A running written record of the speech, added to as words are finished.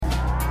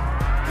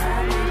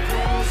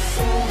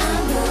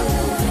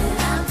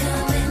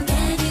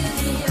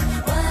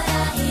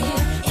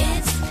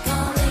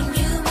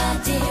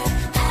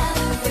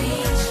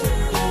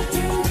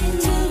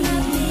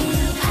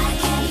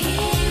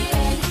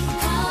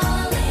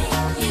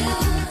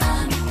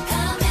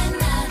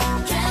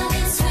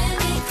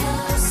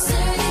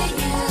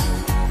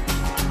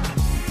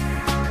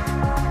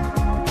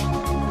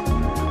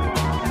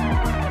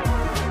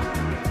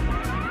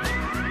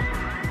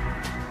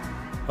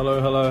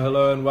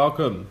Hello and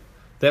welcome.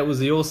 That was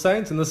the All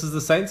Saints and this is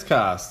the Saints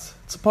Cast.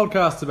 It's a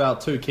podcast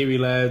about two Kiwi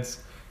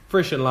lads,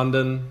 fresh in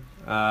London,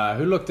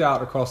 who looked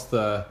out across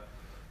the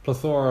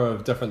plethora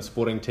of different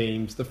sporting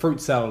teams, the fruit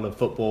salad of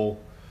football,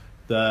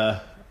 the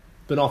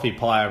banoffee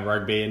pie of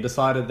rugby, and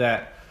decided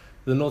that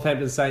the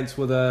Northampton Saints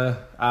were the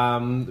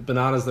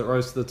bananas that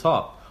rose to the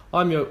top.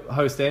 I'm your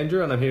host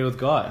Andrew and I'm here with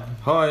Guy.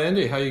 Hi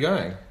Andy, how are you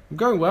going? I'm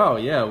going well,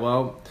 yeah.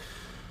 Well,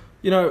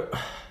 you know,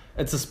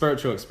 it's a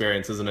spiritual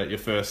experience, isn't it? Your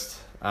first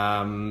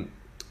home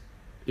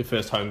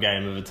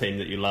game of a team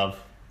that you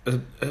love.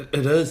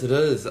 It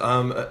is.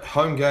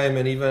 Home game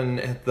and even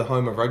at the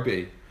home of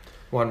rugby,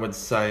 one would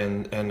say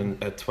in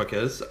at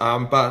Twickers.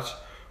 But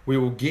we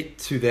will get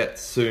to that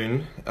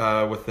soon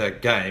with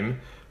that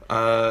game.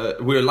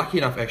 We were lucky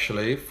enough,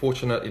 actually,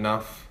 fortunate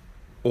enough,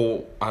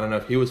 or I don't know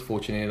if he was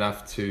fortunate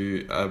enough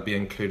to be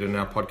included in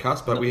our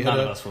podcast. But None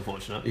of us were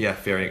fortunate. Yeah,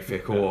 fair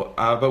call.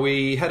 But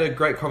we had a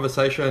great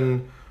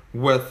conversation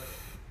with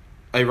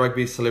a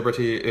rugby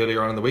celebrity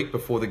earlier on in the week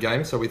before the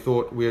game, so we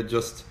thought we'd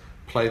just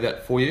play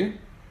that for you.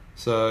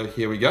 So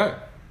here we go.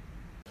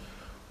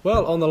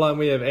 Well, on the line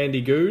we have Andy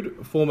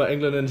Goode, former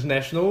England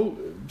international,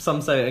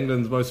 some say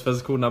England's most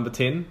physical number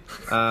 10,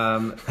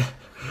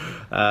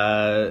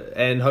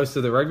 and host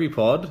of the Rugby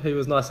Pod. He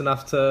was nice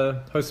enough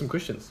to host some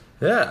questions.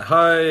 Yeah,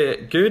 hi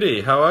Goody,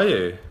 how are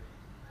you?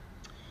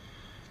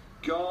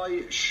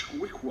 Guy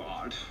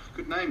Schwickward,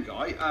 good name,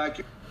 Guy.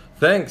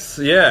 Thanks,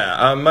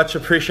 yeah, much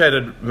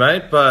appreciated,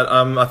 mate, but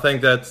I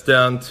think that's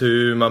down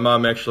to my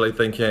mum actually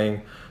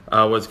thinking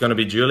I was going to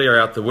be Julia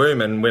out the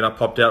womb, and when I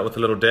popped out with a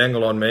little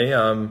dangle on me,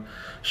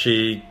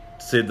 she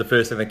said the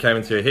first thing that came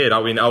into her head.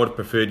 I mean, I would have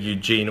preferred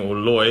Eugene or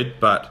Lloyd,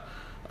 but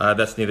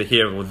that's neither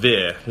here nor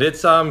there.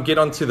 Let's get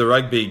on to the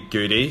rugby,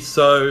 Goody.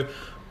 So,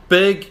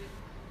 big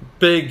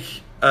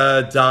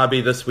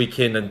derby this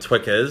weekend in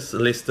Twickers,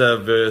 Leicester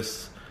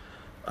versus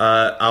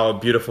our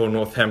beautiful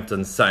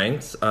Northampton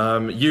Saints.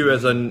 You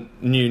as a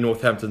new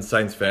Northampton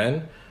Saints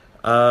fan,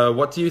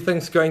 what do you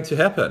think is going to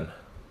happen?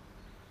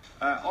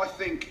 I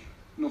think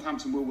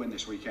Northampton will win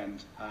this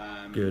weekend.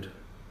 Good.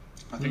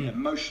 I think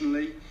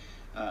emotionally,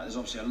 there's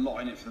obviously a lot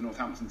in it for the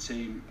Northampton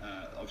team.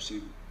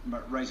 Obviously,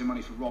 raising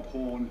money for Rob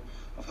Horne.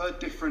 I've heard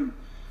different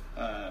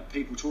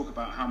people talk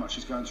about how much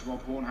is going to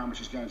Rob Horne, how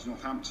much is going to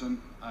Northampton.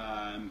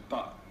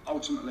 But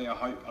ultimately, I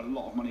hope a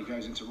lot of money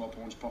goes into Rob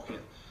Horne's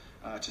pocket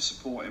to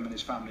support him and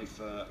his family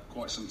for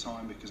quite some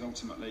time, because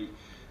ultimately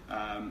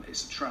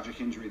it's a tragic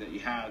injury that he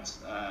had.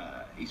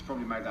 He's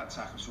probably made that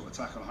tackle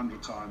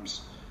 100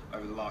 times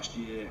over the last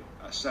year,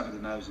 severed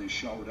the nerves in his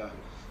shoulder.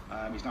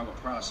 He's now got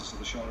paralysis of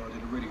the shoulder. I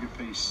did a really good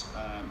piece,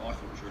 I thought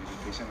it was a really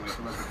good piece anyway,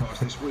 for Rugby Pass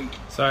this week.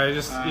 Sorry,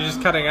 you're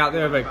just cutting out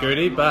there a bit,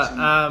 Goody, but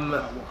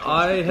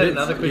I had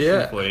another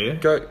question for you.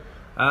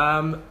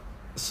 Go.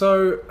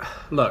 So,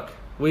 look,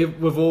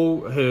 we've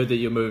all heard that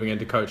you're moving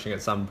into coaching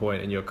at some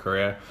point in your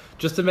career.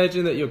 Just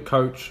imagine that you're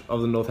coach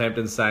of the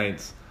Northampton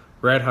Saints.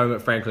 We're at home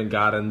at Franklin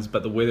Gardens,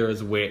 but the weather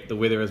is wet, the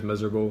weather is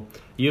miserable.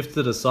 You have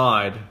to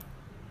decide,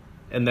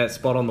 in that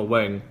spot on the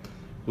wing,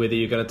 whether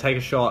you're going to take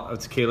a shot of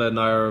tequila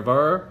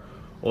Naiyaravoro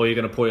or you're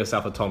going to pour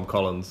yourself a Tom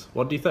Collins.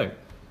 What do you think?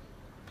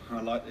 I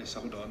like this,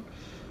 hold on.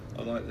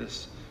 I like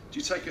this. Do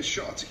you take a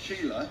shot of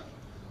tequila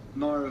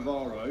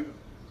Naiyaravoro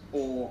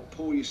or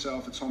pour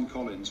yourself a Tom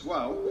Collins?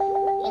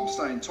 Well, I'm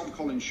saying Tom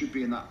Collins should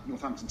be in that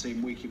Northampton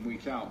team week in,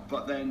 week out,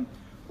 but then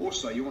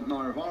also you want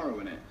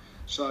Naiyaravoro in it.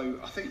 So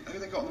I think, who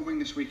they got on the wing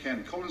this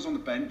weekend? Collins on the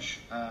bench.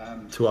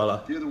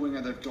 Tuala. The other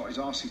winger they've got is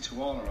RC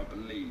Tuala, I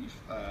believe.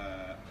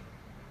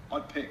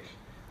 I'd pick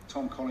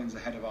Tom Collins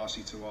ahead of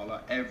RC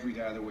Tuala every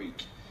day of the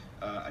week.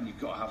 And you've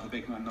got to have the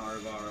big man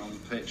Naiyaravoro on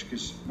the pitch,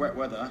 because wet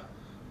weather,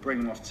 bring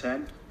him off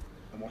 10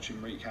 and watch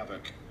him wreak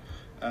havoc.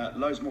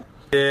 Loads more.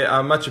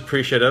 Yeah, much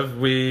appreciative.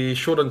 We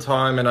short on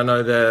time, and I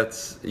know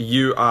that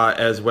you are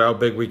as well.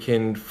 Big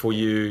weekend for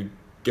you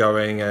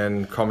going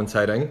and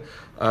commentating.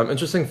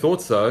 Interesting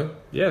thoughts, though.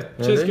 Yeah,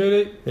 cheers,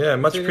 Goody. Yeah,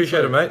 much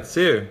appreciated, mate.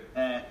 See you.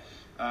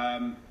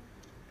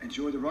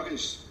 Enjoy the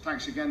Ruggers.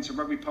 Thanks again to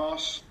Rugby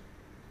Pass.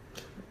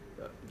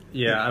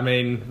 Yeah, I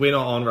mean, we're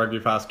not on Rugby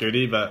Pass,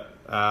 Goody, but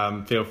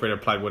feel free to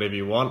plug whatever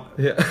you want,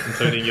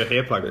 including your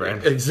hair plug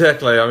brand.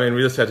 Exactly. I mean,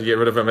 we just had to get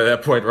rid of him at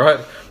that point, right?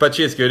 But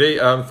cheers, Goody.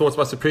 Thoughts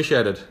much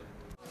appreciated.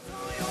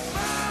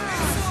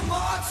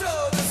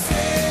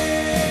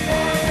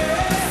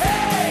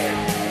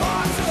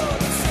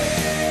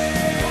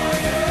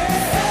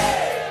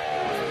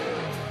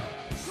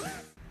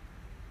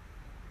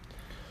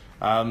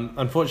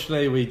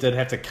 Unfortunately, we did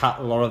have to cut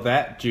a lot of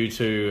that due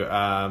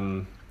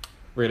to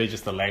really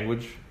just the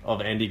language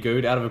of Andy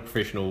Goode. Out of a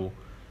professional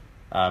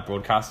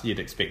broadcaster, you'd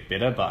expect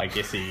better, but I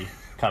guess he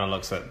kind of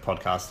looks at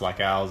podcasts like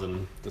ours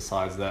and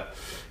decides that,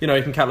 you know,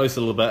 you can cut loose a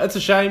little bit. It's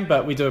a shame,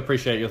 but we do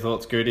appreciate your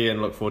thoughts, Goody,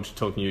 and look forward to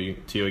talking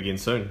to you again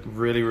soon.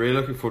 Really, really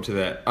looking forward to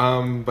that.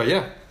 But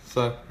yeah,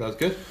 so that was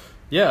good.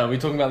 Yeah, are we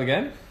talking about the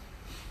game?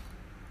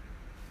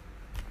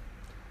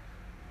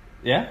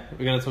 Yeah,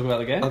 we're going to talk about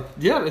the game.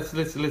 Yeah,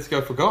 let's go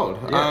for gold.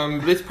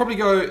 Yeah. Let's probably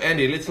go,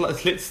 Andy.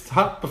 Let's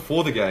start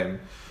before the game.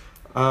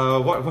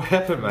 What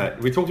happened, mate?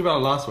 We talked about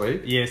it last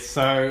week. Yes,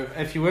 so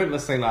if you weren't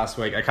listening last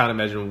week, I can't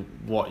imagine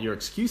what your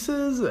excuse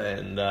is,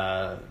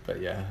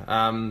 but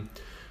yeah.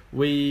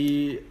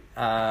 We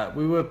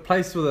were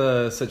placed with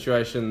a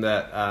situation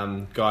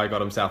that Guy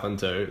got himself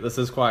into. This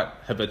is quite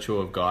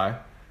habitual of Guy.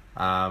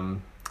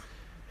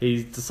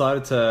 He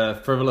decided to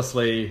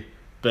frivolously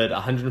bid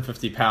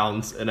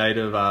 £150 in aid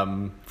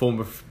of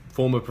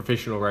former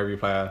professional rugby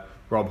player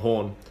Rob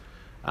Horn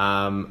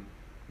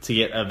to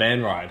get a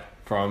van ride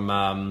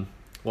from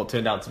what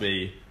turned out to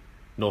be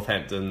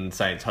Northampton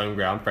Saints home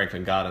ground,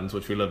 Franklin Gardens,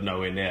 which we live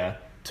nowhere near,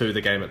 to the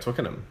game at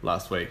Twickenham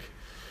last week.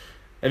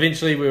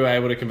 Eventually, we were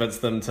able to convince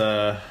them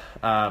to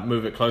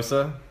move it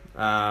closer.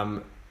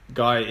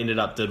 Guy ended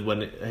up did win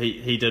that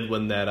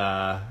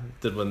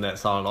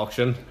silent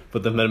auction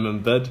with the minimum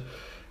bid,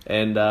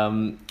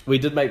 and we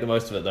did make the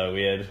most of it though.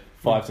 We had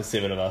 5 to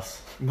 7 of us.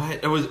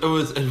 Mate, it was.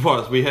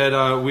 We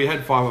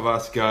had 5 of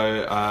us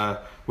go.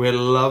 We had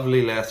a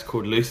lovely lass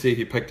called Lucy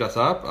who picked us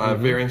up. A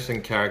very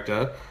interesting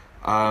character.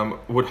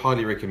 Would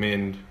highly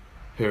recommend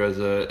her as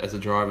a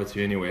driver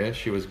to anywhere.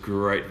 She was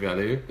great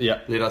value.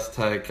 Yeah. Let us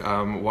take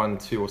 1,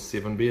 2, or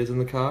 7 beers in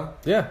the car.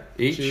 Yeah.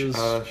 Each. She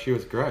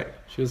was great.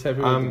 She was happy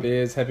with the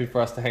beers, happy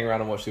for us to hang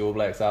around and watch the All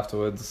Blacks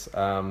afterwards.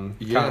 Can't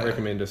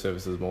recommend her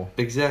services more.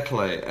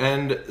 Exactly.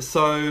 And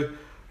so,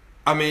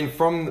 I mean,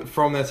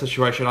 from that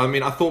situation, I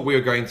mean, I thought we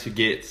were going to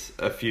get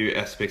a few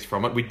aspects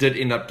from it. We did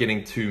end up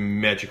getting 2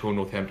 magical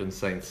Northampton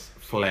Saints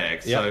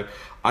flags. Yep. So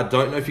I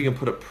don't know if you can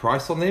put a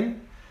price on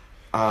them.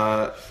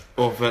 Or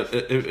if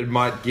it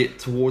might get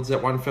towards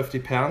that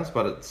 £150,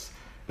 but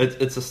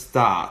it's a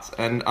start.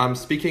 And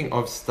speaking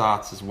of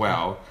starts as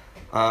well,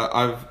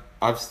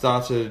 I've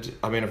started.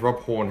 I mean, if Rob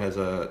Horn has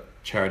a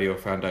charity or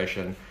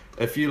foundation,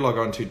 if you log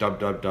on to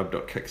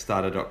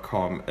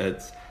www.kickstarter.com,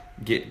 it's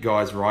Get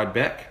Guys Ride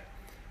Back,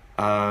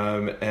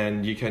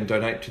 and you can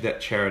donate to that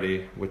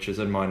charity, which is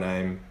in my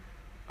name,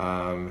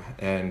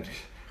 and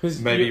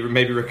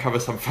maybe recover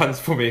some funds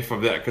for me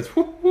from that, because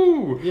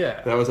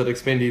that was an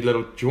expendy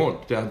little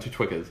jaunt down to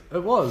Twickers.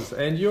 It was,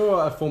 and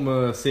you're a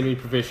former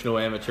semi-professional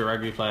amateur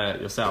rugby player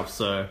yourself,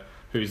 so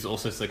who's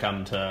also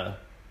succumbed to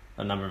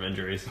a number of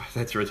injuries.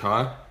 That's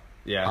retire.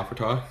 Yeah, half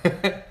retire.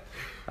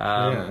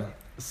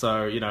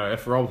 So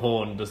if Rob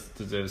Horn just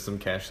deserves some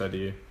cash, so do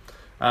you.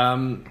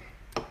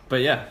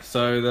 But yeah,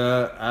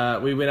 so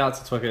we went out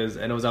to Twickers,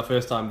 and it was our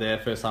first time there,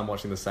 first time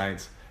watching the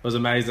Saints. It was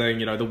amazing.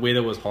 The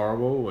weather was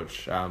horrible,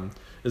 which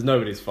is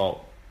nobody's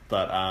fault,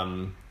 but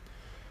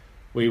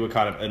we were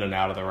kind of in and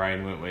out of the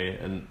rain, weren't we?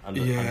 And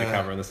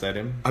undercover in the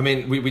stadium. I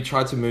mean, we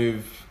tried to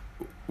move.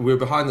 We were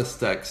behind the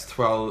sticks,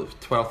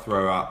 12th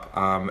row up,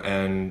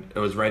 and it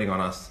was raining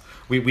on us.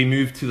 We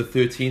moved to the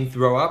 13th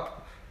row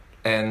up,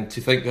 and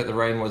to think that the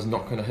rain was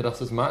not going to hit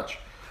us as much,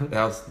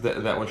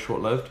 that was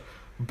short lived.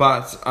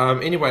 But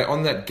anyway,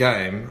 on that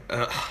game,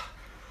 a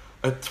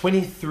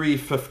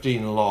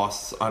 23-15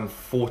 loss,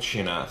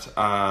 unfortunate.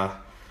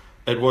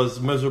 It was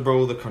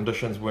miserable. The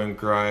conditions weren't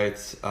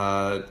great.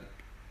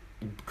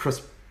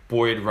 Chris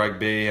Boyd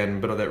rugby and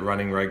a bit of that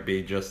running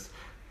rugby just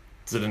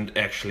didn't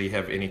actually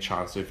have any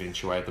chance to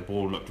eventuate. The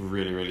ball looked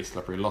really, really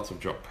slippery. Lots of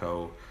drop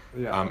pill.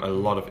 Yeah. A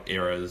lot of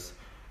errors.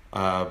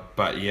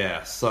 But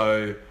yeah,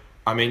 so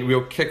I mean,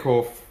 we'll kick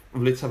off.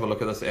 Let's have a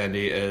look at this,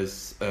 Andy.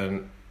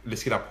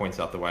 Let's get our points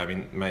out the way. I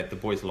mean, mate, the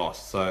boys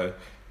lost, so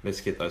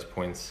let's get those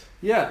points.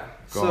 Yeah.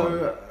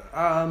 gone.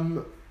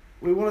 So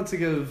we wanted to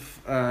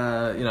give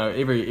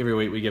every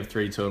week we give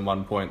 3, 2, and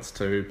 1 points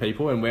to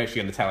people, and we're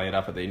actually going to tally it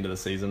up at the end of the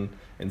season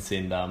and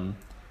send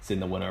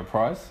the winner a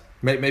prize.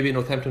 Maybe a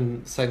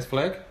Northampton Saints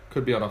flag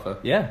could be on offer.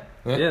 Yeah.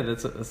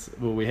 That's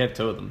well, we have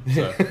 2 of them.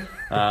 So,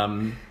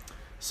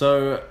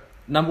 so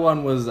number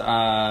one was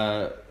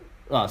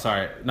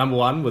number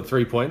 1 with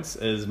 3 points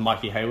is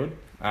Mikey Hayward.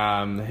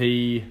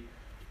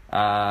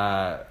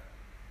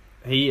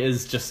 He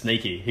is just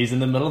sneaky. He's in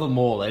the middle of the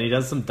mall and he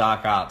does some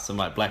dark arts, some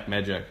like black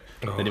magic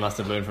that he must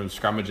have learned from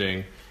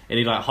scrummaging. And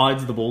he like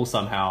hides the ball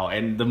somehow,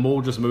 and the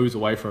ball just moves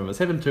away from him. It's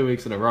happened 2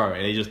 weeks in a row,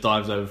 and he just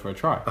dives over for a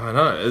try. I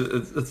know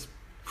it's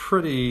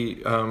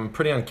pretty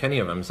uncanny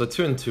of him. So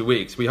 2 in 2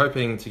 weeks. We're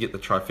hoping to get the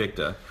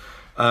trifecta.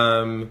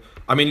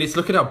 I mean, let's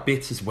look at our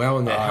bets as well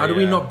in that. How do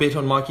we not bet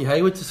on Mikey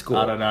Hayward to score?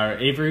 I don't know.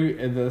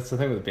 That's the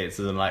thing with bets,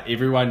 isn't like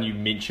everyone you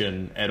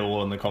mention at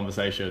all in the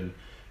conversation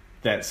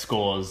that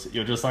scores,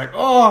 you're just like,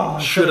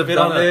 should have bet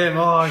on them.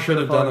 I should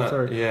have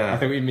done it. Yeah, I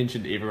think we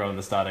mentioned everyone in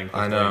the starting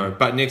 15. I know,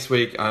 but next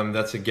week,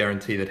 that's a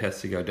guarantee that has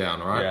to go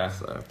down, right? Yeah.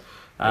 So,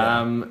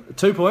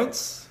 2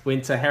 points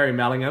went to Harry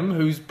Mallingham,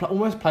 who's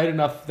almost played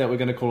enough that we're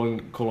going to call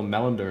him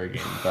Melander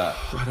again. But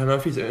I don't know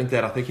if he's earned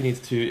that. I think he needs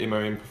 2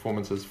 MOM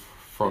performances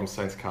from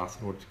Saints Cast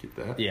in order to get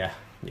that. Yeah,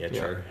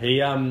 true.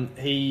 He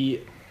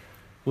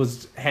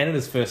was handed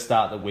his first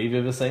start that we've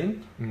ever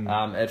seen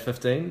at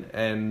 15,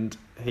 and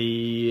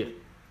he.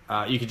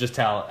 You could just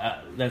tell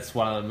that's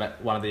one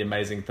of the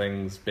amazing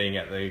things being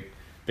at the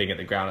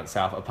ground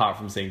itself. Apart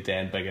from seeing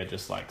Dan Bigger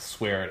just like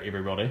swear at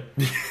everybody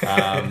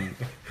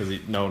because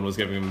no one was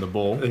giving him the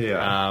ball.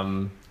 Yeah.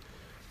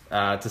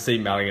 to see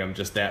Mellingham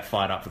just that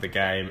fired up for the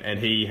game, and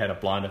he had a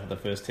blinder for the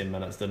first 10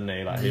 minutes, didn't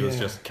he? Like he was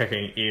just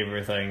kicking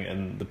everything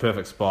in the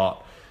perfect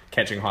spot,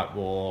 catching high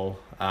ball.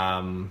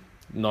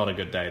 Not a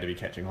good day to be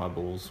catching high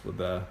balls with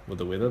the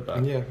weather, but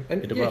and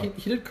he did well.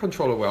 he did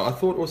control it well. I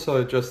thought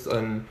also just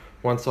on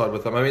one side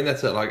with him. I mean,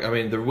 that's it. Like, I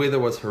mean, the weather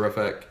was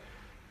horrific,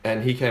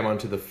 and he came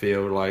onto the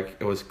field like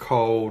it was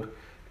cold.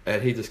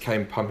 And he just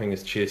came pumping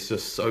his chest,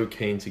 just so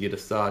keen to get a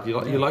start. You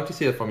like to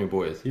see it from your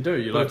boys. You do.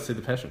 You like to see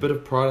the passion. Bit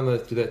of pride in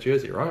that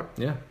jersey, right?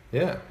 Yeah.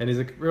 Yeah. And he's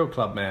a real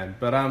club man.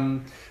 But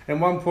at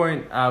one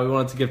point, we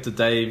wanted to give to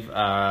Dave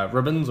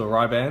ribbons or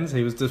ribands.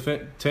 He was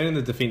turning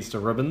the defence to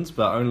ribbons,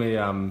 but only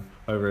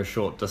over a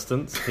short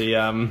distance. He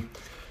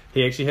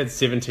actually had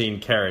 17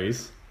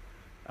 carries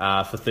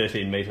for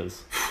 13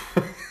 metres.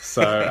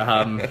 So,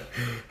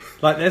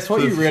 like, that's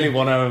what you really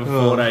want out of a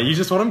forward, eh? You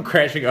just want him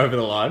crashing over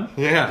the line.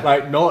 Yeah.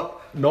 Like,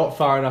 not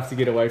far enough to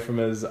get away from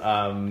his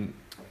other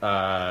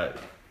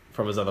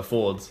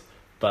forwards,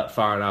 but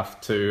far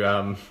enough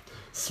to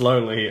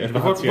slowly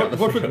advance you up the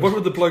field. What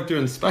would the bloke do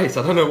in space?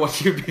 I don't know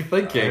what you'd be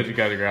thinking. He'd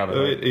go to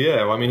ground.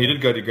 Yeah, I mean, he did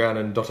go to ground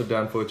and dotted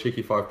down for a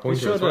cheeky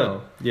 5-pointer as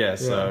well. Yeah,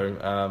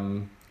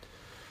 so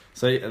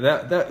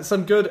that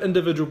some good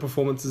individual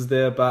performances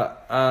there,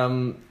 but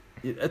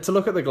to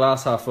look at the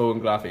glass half full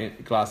and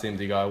glass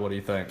empty guy, what do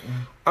you think?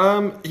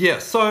 Yeah,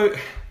 so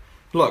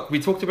look,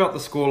 we talked about the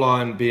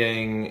scoreline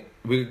being,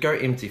 we go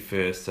empty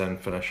first and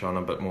finish on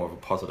a bit more of a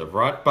positive,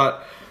 right?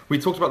 But we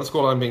talked about the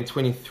scoreline being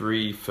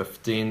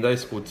 23-15. They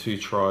scored 2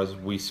 tries,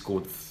 we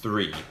scored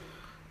 3.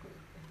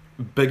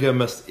 Bigger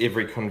missed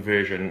every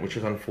conversion, which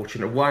is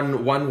unfortunate.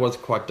 One was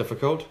quite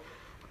difficult.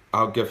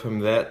 I'll give him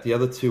that. The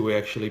other 2 were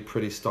actually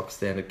pretty stock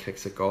standard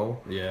kicks at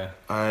goal. Yeah.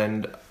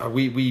 And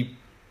we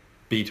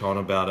beat on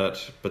about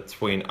it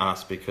between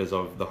us because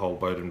of the whole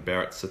Bowden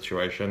Barrett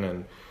situation,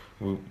 and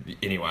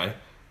anyway,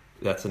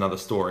 that's another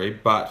story.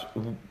 But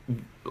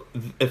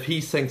if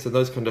he sinks in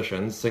those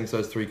conditions, sinks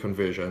those 3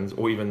 conversions,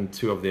 or even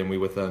 2 of them, we're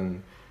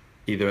within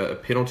either a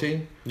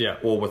penalty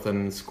or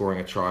within scoring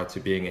a try to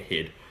being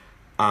ahead.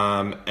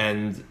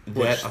 And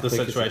which the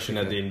situation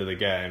at the end of the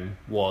game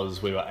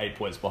was, we were 8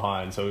 points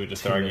behind, so we were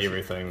just throwing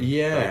everything.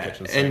 Yeah,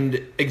 and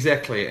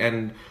exactly.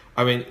 And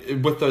I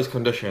mean, with those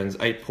conditions,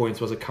 8 points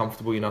was a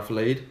comfortable enough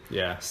lead.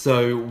 Yeah.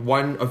 So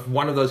if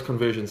one of those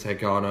conversions had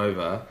gone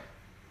over,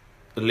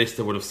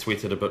 Leicester would have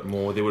sweated a bit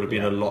more. There would have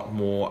been a lot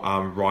more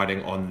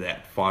riding on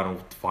that final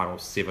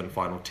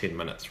 10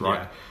 minutes, right?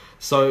 Yeah.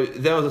 So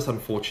that was just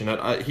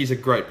unfortunate. He's a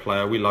great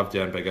player. We love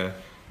Dan Biggar.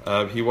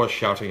 He was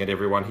shouting at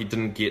everyone. He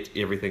didn't get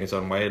everything his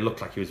own way. It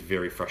looked like he was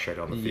very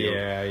frustrated on the field.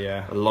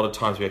 Yeah. A lot of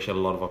times we actually had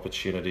a lot of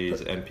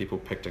opportunities and people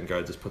picked and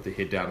go, just put their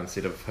head down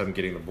instead of him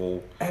getting the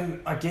ball.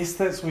 And I guess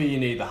that's where you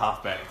need the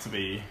halfback to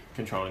be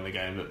controlling the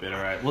game a bit better,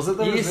 right? Was it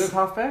the reserve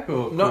halfback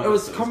or no? It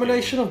was a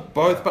combination of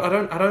both, but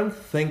I don't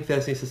think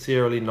that's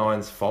necessarily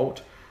Nine's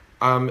fault.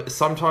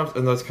 Sometimes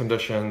in those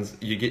conditions,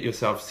 you get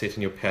yourself set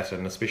in your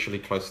pattern, especially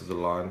close to the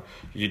line.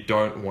 You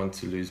don't want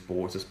to lose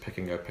balls, just pick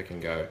and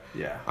go.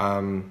 Yeah.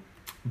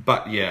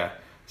 But yeah,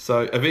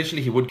 so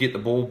eventually he would get the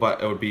ball,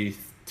 but it would be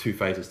 2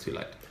 phases too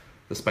late.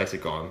 The space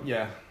had gone.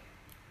 Yeah.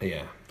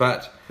 Yeah,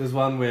 but there's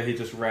one where he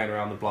just ran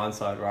around the blind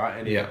side, right?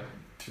 And he had,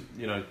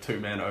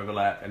 2-man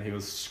overlap, and he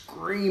was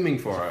screaming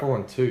for it.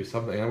 4-on-2,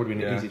 something. That would have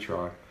been an easy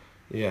try.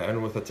 Yeah,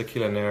 and with a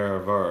Tequila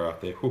Naravara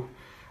out there. Whew.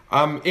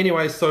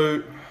 Anyway,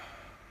 so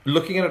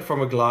looking at it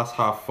from a glass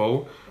half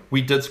full,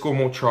 we did score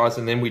more tries,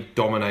 and then we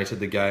dominated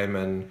the game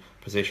in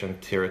possession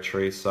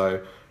territory.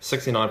 So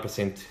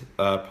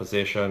 69%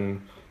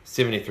 possession,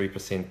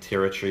 73%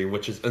 territory,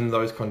 which is in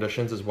those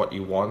conditions is what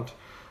you want.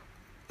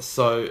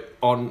 So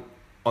on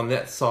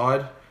that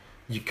side,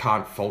 you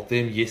can't fault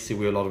them. Yes, there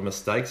were a lot of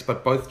mistakes,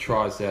 but both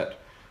tries that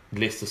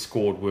Leicester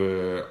scored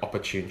were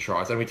opportune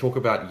tries. And we talk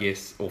about,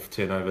 yes, off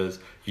turnovers,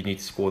 you need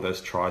to score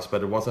those tries,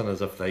 but it wasn't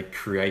as if they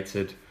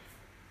created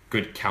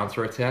good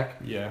counter-attack.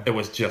 Yeah. It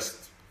was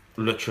just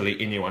literally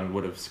anyone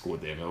would have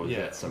scored them. It was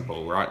that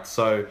simple, right?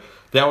 So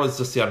that was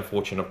just the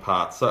unfortunate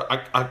part. So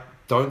I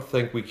don't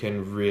think we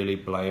can really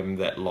blame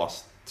that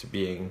loss to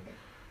being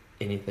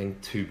anything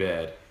too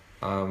bad.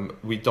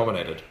 We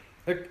dominated.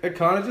 It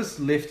kind of just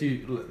left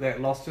you,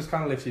 that loss just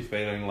kind of left you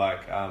feeling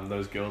like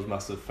those girls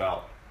must have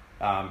felt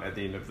at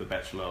the end of The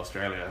Bachelor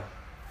Australia.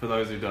 For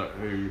those who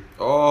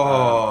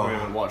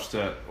haven't watched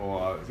it,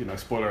 or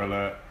spoiler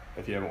alert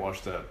if you haven't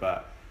watched it,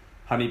 but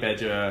Honey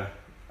Badger,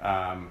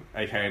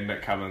 aka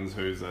Nick Cummins,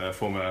 who's a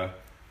former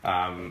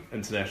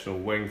international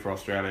wing for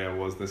Australia,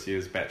 was this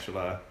year's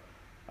Bachelor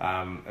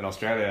in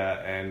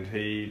Australia, and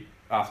he,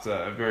 after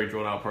a very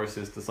drawn out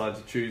process, decided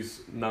to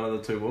choose none of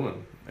the 2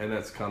 women, and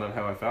that's kind of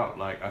how I felt.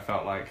 Like I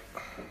felt like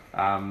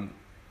I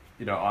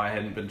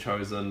hadn't been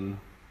chosen,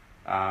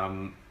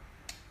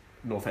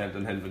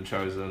 Northampton hadn't been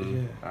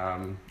chosen,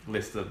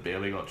 Leicester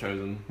barely got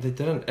chosen. They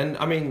didn't. And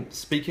I mean,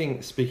 speaking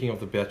of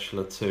The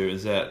Bachelor too,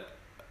 is that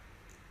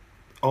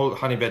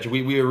Honey Badger,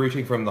 we were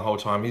rooting for him the whole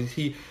time.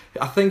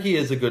 I think he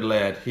is a good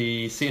lad.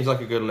 He seems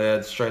like a good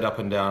lad, straight up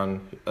and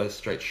down, a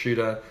straight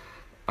shooter.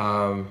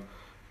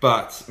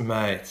 But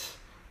mate,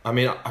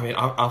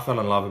 I fell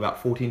in love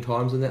about 14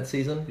 times in that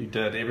season. You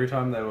did. Every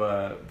time they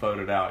were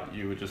voted out,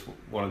 you would just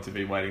wanted to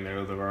be waiting there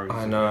with the Rogues.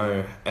 I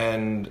know,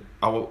 and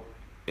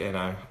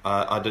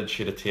I did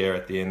shed a tear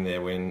at the end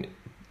there when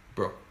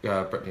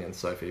Brittany and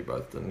Sophie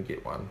both didn't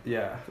get one.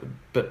 Yeah,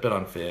 bit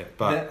unfair,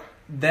 but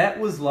that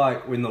was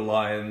like when the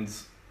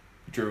Lions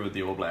drew with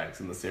the All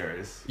Blacks in the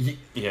series.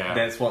 Yeah,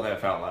 that's what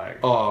that felt like.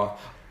 Oh,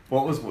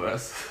 what was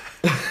worse?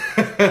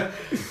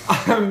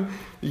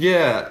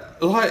 Yeah,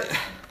 like.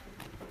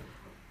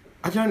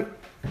 I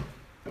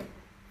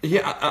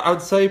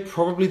would say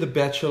probably The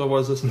Bachelor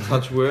was a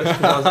touch worse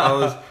because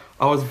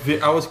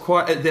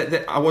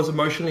I was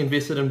emotionally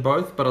invested in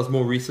both, but I was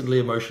more recently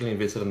emotionally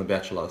invested in The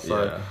Bachelor.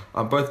 So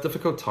both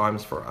difficult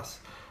times for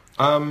us.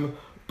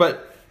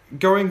 But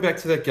going back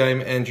to that game,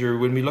 Andrew,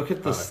 when we look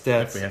at the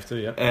stats, if we have to,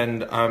 yeah.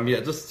 And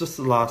just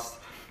the last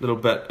little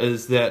bit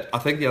is that I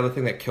think the other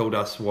thing that killed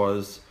us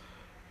was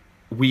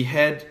we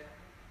had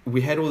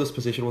all this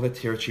possession, all that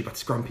territory, but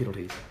scrum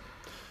penalties.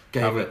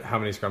 How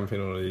many scrum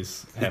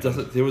penalties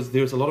happened? There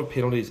was a lot of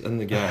penalties in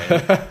the game.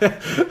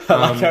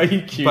 Like how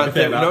you queued but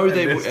that up. I know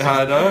there were,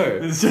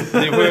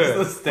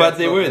 but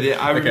there were.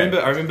 I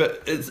remember.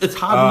 It's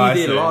hard when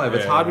you're there live.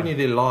 It's hard when you're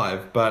there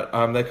live. But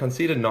they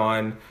conceded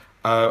 9.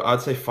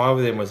 I'd say 5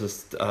 of them was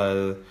just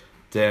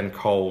Dan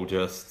Cole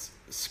just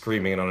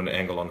screaming on an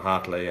angle on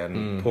Hartley,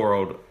 and poor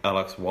old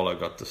Alex Waller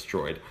got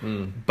destroyed.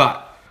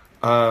 But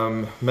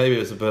maybe it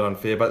was a bit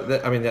unfair. But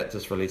that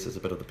just releases a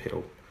bit of the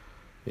pedal.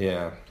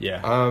 Yeah.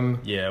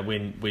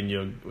 When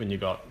you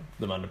got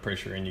them under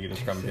pressure and you get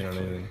a scrum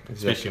penalty,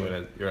 especially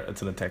when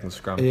it's an attacking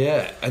scrum.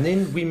 Yeah, and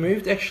then we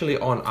moved actually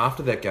on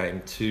after that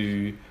game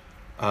to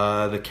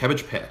the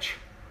Cabbage Patch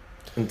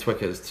in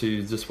Twickers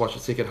to just watch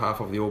the second half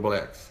of the All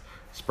Blacks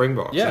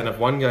Springboks. Yeah. And if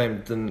one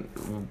game didn't,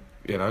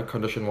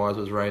 condition wise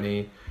was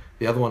rainy,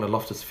 the other one had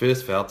Loftus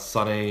first felt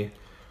sunny,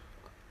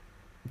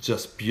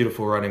 just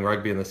beautiful running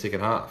rugby in the second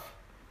half.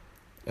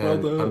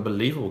 And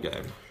unbelievable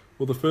game.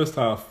 Well, the first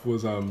half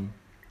was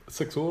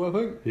 6-6, I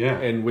think. Yeah.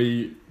 And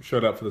we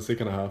showed up for the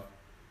second half.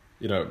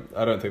 I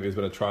don't think there's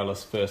been a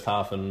try-less first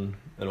half in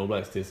an All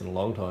Blacks test in a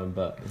long time,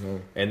 but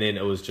and then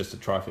it was just a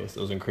try-fest. It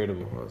was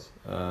incredible. It was.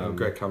 A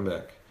great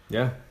comeback.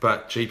 Yeah.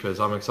 But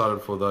jeepers, I'm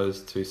excited for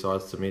those two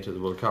sides to meet at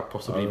the World Cup,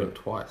 possibly even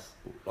twice.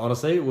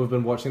 Honestly, we've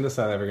been watching the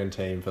South African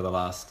team for the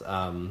last,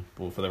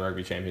 for the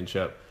Rugby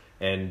Championship,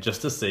 and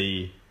just to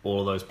see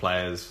all of those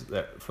players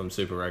from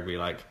Super Rugby,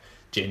 like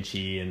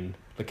Genchi and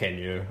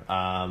Lekanyu,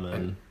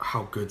 and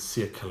how good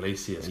Sia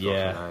Khaleesi has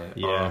gotten,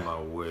 eh? Oh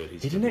my word.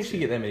 He didn't actually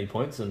get that many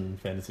points in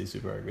Fantasy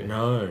Super Rugby.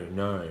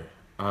 No.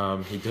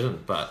 He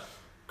didn't, but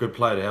good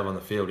player to have on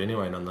the field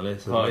anyway,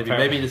 nonetheless.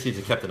 Maybe he just needs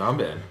a captain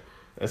armband.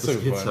 That's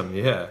just get some,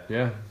 yeah.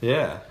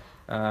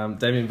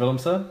 Damien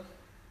Willemse.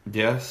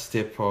 Yeah,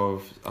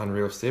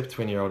 unreal step,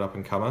 20-year-old up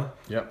and comer.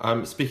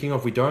 Yep. Speaking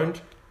of, we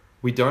don't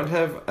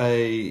have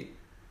a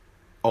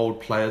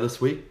old player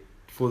this week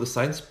for the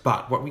Saints,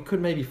 but what we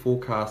could maybe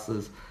forecast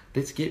is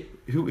let's get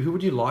who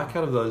would you like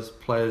out of those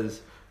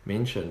players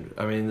mentioned?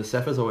 I mean, the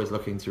Saffers always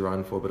looking to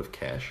run for a bit of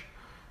cash.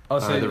 Oh,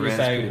 so you're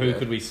saying who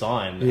could we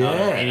sign? Yeah.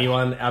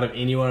 Out of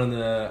anyone in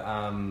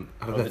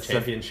the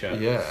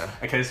championship? Yeah.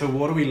 Okay, so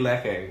what are we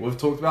lacking? We've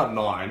talked about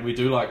 9. We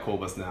do like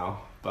Corbis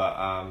now,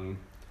 but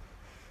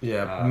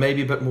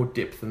maybe a bit more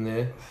depth in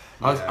there.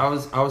 I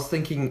was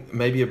thinking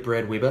maybe a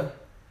Brad Weber.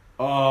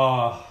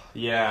 Oh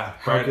yeah.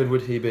 How good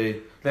would he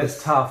be?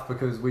 That's tough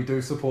because we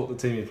do support the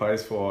team he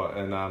plays for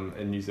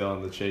in New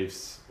Zealand, the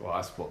Chiefs. Well,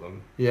 I support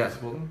them. Yeah. You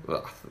support them?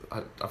 Well,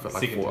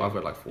 I've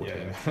got like 14.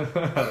 Yeah.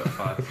 That's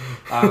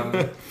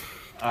fine.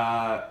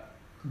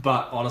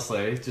 But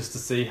honestly, just to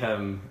see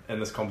him in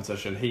this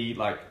competition,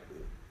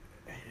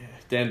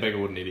 Dan Bigger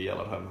wouldn't need to yell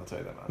at him, I'll tell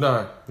you that much.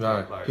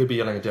 No. He'd be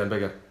yelling at Dan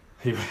Bigger.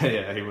 He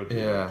would.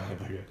 Yeah.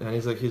 And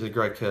he's a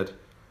great kid.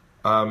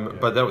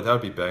 But that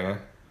would be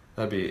banger.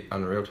 That'd be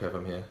unreal to have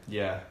him here.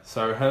 Yeah.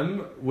 So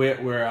him,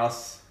 where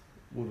else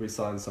would we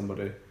sign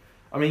somebody?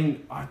 I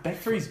mean, back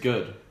three's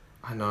good.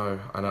 I know.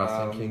 I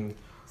was thinking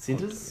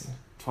centres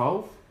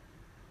 12.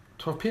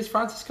 Piers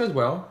Francis goes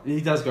well.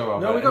 He does go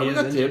well. No, we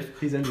got depth.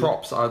 He's injured.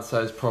 Props, I'd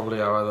say, is probably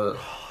our other.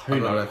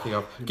 Lacking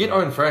up. Get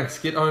Owen Franks.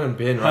 Get Owen and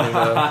Ben running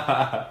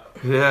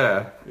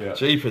the. Yeah.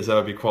 Jeepers, that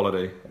would be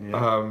quality.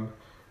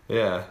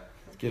 Yeah.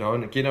 Get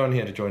Owen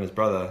here to join his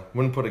brother.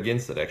 Wouldn't put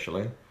against it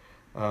actually.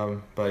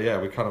 But yeah,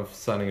 we're kind of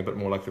sounding a bit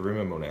more like the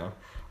rumour mill now.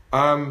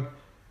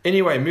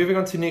 Anyway, moving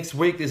on to next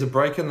week, there's a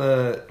break in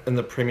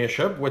the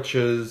Premiership, which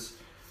is,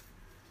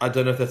 I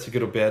don't know if that's a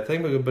good or bad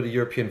thing, but a bit of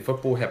European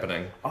football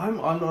happening. I'm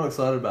not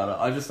excited about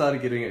it. I just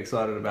started getting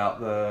excited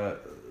about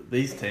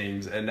these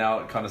teams, and now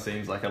it kind of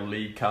seems like a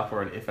League Cup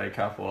or an FA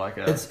Cup or like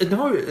a. It's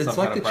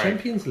like the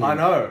Champions League. I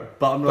know,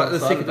 but I'm not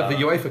excited about the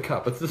UEFA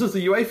Cup. This is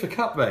the UEFA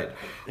Cup, mate.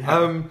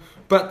 Yeah.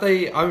 But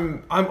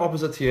I'm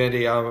opposite to you,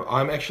 Andy.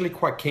 I'm actually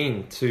quite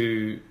keen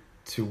to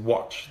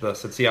watch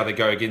this and see how they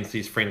go against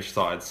these French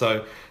sides.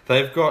 So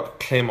they've got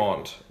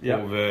Clermont,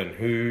 Auvergne,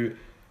 who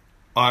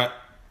I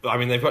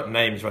mean they've got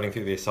names running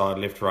through their side,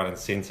 left, right, and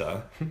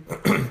centre.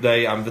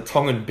 The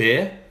Tongan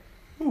Bear,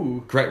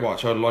 Ooh. Great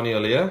watch. Oh, Lonnie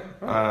O'Lear.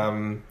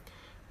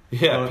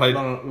 Played.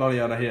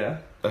 Loniana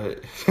here.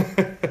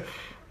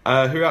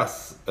 Who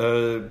else?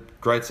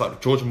 Great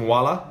side. George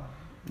Mwala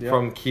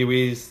from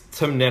Kiwis.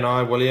 Tim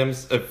Nanai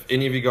Williams. If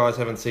any of you guys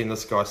haven't seen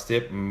this guy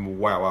step,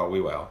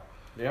 wow.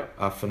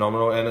 Yep.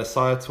 Phenomenal. And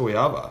Isaiah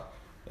Toiava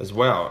as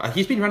well.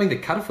 He's been running the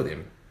cutter for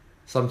them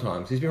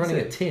sometimes. He's been running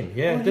at 10.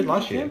 Yeah, he did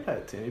last year. He can play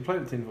at 10. He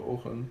played at 10 for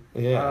Auckland.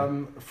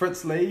 Yeah.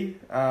 Fritz Lee.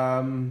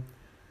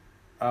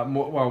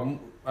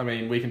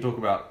 We can talk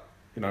about,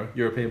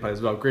 European players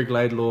as well. Greg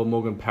Laidlaw,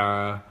 Morgan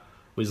Parra,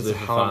 Wesley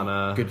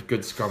Fofana.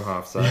 Good scrum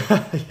half, so.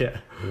 Yeah.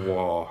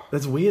 Wow.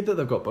 That's weird that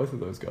they've got both of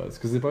those guys,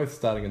 because they're both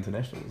starting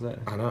internationals, eh?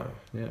 I know.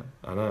 Yeah.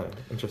 I know.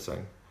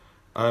 Interesting.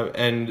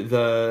 And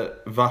the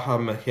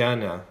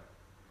Vahamahiana,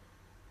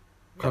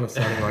 kind of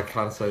sounding like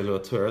Kansai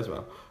Luatua as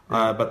well.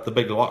 Yeah. But the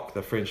big lock,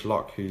 the French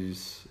lock,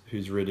 who's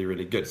really,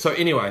 really good. So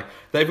anyway,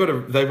 they've got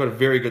a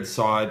very good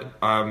side.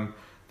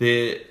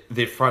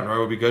 Their front row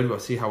will be good. We'll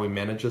see how we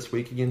manage this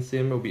week against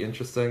them. It'll be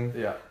interesting.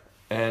 Yeah.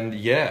 And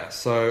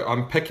so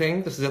I'm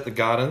picking. This is at the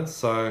Gardens,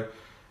 so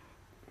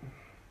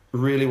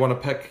really want to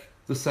pick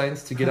the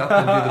Saints to get up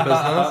and do the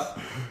business.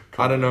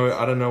 I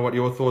don't know what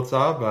your thoughts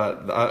are,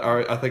 but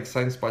I think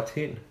Saints by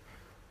 10.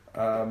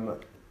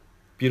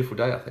 Beautiful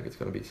day. I think it's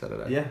going to be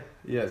Saturday. Yeah,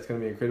 it's going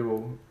to be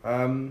incredible.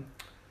 I'm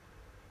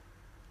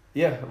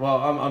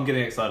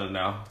getting excited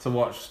now to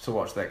watch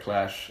that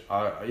clash.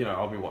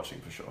 I'll be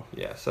watching for sure.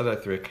 Yeah,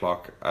 Saturday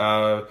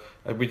 3:00.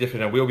 We definitely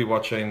know we'll be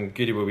watching.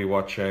 Goody will be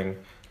watching.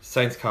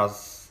 Saints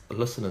Cast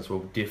listeners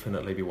will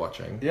definitely be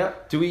watching. Yeah.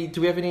 Do we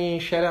have any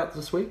shout outs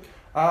this week?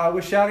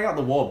 We're shouting out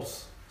the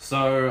Wobbs.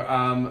 So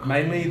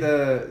mainly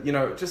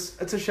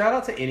it's a shout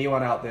out to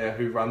anyone out there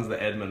who runs the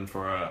admin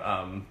for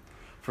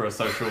a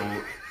social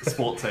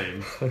sport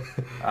team.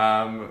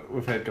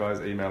 We've had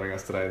guys emailing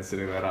us today and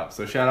setting that up.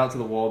 So shout out to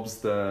the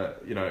Wobbs,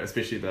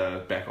 especially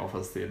the back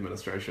office, the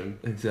administration,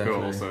 exactly, who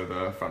are also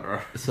the front row.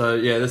 So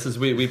yeah, this is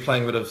we're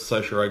playing a bit of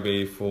social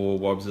rugby for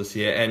Wobbs this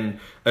year, and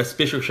a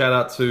special shout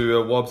out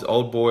to Wobbs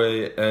old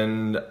boy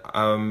and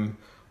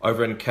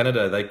over in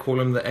Canada. They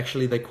call him the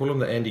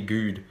Andy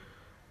Good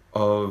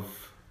of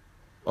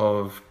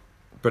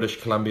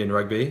British Columbian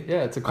rugby.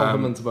 Yeah, it's a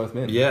compliment to both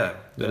men. Yeah,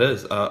 it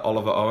is.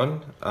 Oliver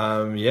Owen.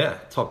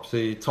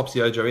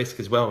 Topsy Ojo-esque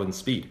as well in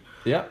speed.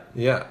 Yeah.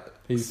 Yeah.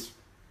 He's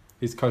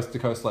coast to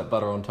coast like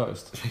butter on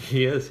toast.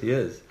 He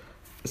is.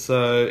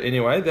 So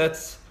anyway,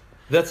 that's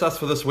us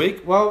for this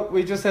week. Well,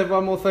 we just have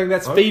one more thing.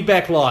 That's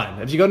feedback line.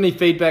 Have you got any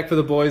feedback for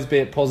the boys, be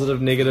it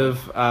positive, negative?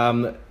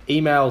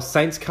 Email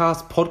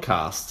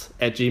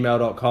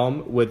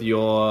saintscastpodcast@gmail.com with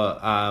your,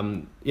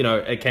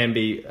 it can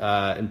be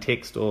in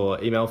text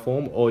or email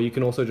form, or you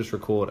can also just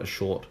record a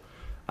short,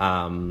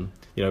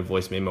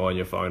 voice memo on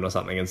your phone or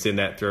something and send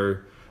that through.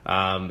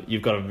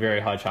 You've got a very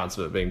high chance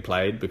of it being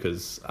played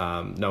because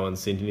no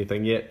one's sent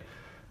anything yet.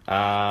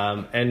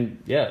 So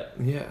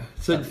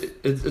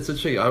it's a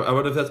cheat. I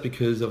wonder if that's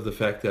because of the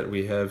fact that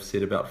we have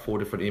said about 4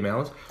 different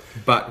emails,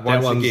 but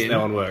that one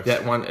works.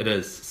 That one, it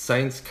is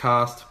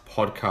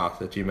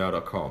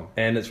saintscastpodcast@gmail.com,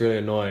 and it's really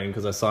annoying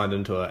because I signed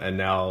into it and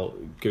now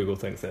Google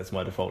thinks that's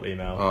my default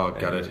email. Oh,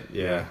 got it.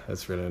 Yeah,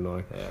 that's really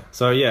annoying. Yeah.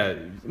 So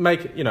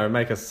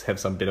make us have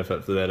some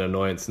benefit for that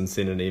annoyance and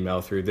send an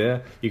email through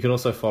there. You can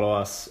also follow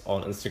us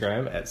on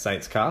Instagram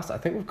 @saintscast. I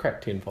think we've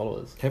cracked 10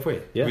 followers. Have we?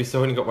 Yeah. We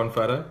still only got one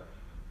photo.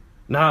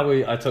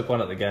 I took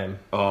one at the game.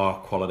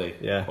 Oh, quality.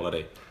 Yeah.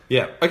 Quality.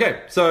 Yeah.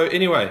 Okay, so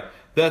anyway,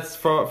 that's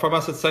from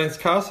us at Saints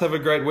Cast. Have a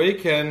great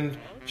week and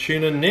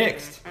tune in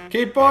next.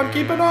 Keep on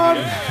keeping on.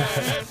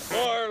 Yes,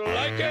 more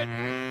like it.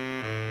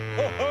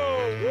 Ho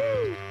ho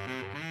woo.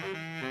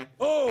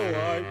 Oh,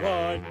 I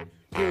want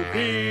to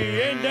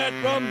be in that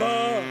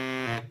rumba.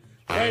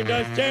 And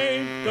the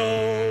Saints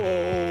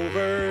go.